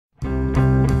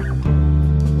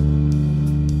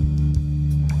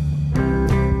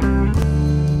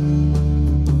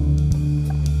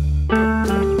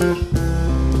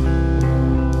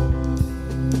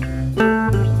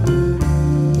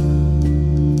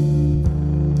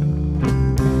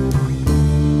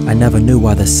I never knew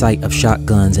why the sight of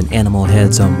shotguns and animal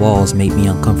heads on walls made me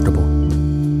uncomfortable.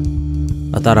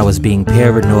 I thought I was being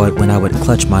paranoid when I would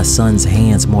clutch my son's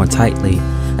hands more tightly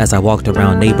as I walked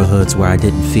around neighborhoods where I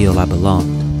didn't feel I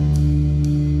belonged.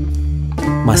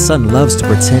 My son loves to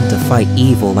pretend to fight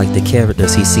evil like the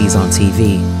characters he sees on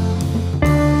TV.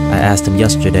 I asked him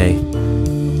yesterday,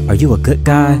 "Are you a good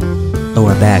guy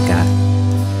or a bad guy?"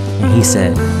 And he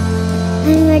said,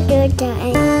 "I'm a good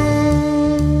guy."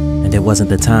 And it wasn't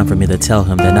the time for me to tell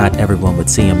him that not everyone would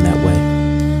see him that way.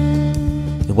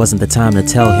 It wasn't the time to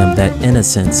tell him that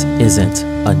innocence isn't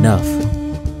enough.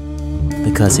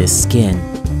 Because his skin,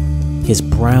 his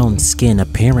brown skin,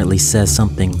 apparently says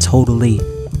something totally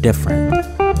different.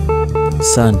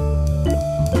 Son,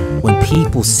 when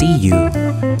people see you,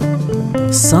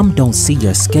 some don't see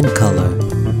your skin color,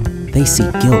 they see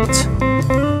guilt.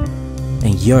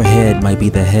 And your head might be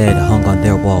the head hung on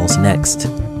their walls next.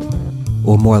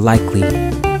 Or more likely,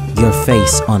 your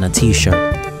face on a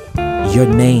t-shirt, your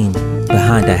name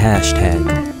behind a hashtag.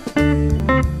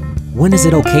 When is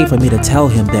it okay for me to tell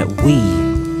him that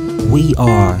we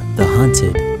are the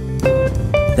hunted?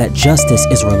 That justice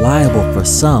is reliable for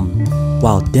some,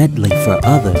 while deadly for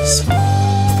others.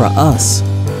 For us,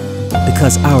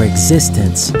 because our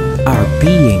existence, our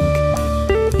being,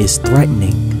 is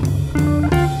threatening.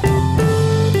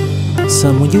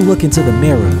 Son, when you look into the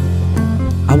mirror,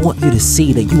 I want you to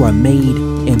see that you are made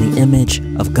in the image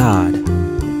of God.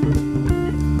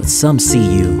 But some see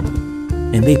you,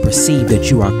 and they perceive that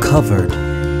you are covered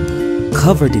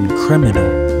in criminal.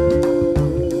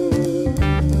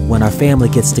 When our family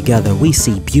gets together, we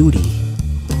see beauty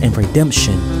and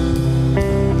redemption.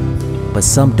 But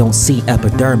some don't see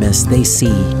epidermis, they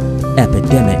see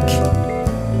epidemic.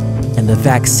 And the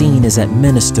vaccine is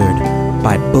administered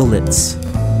by bullets.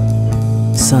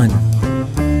 Son,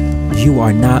 you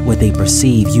are not what they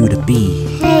perceive you to be.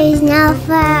 It's not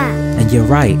fair. And you're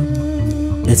right,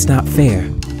 it's not fair.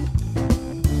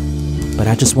 But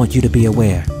I just want you to be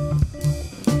aware.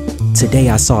 Today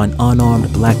I saw an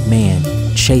unarmed black man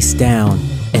chased down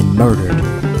and murdered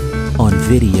on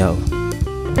video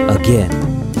again.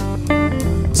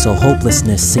 So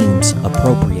hopelessness seems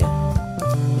appropriate.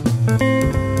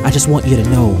 I just want you to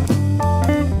know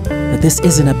that this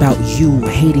isn't about you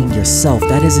hating yourself.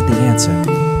 That isn't the answer.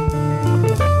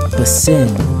 But sin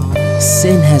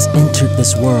has entered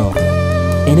this world,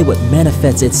 and it would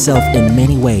manifest itself in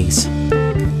many ways.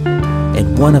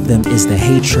 And one of them is the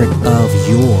hatred of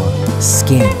your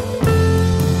skin.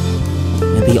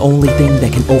 And the only thing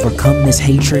that can overcome this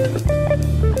hatred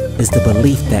is the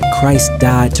belief that Christ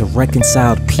died to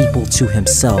reconcile people to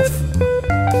himself,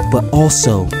 but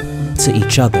also to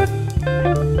each other.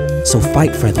 So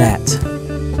fight for that,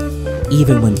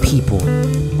 even when people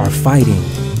are fighting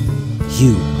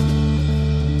you.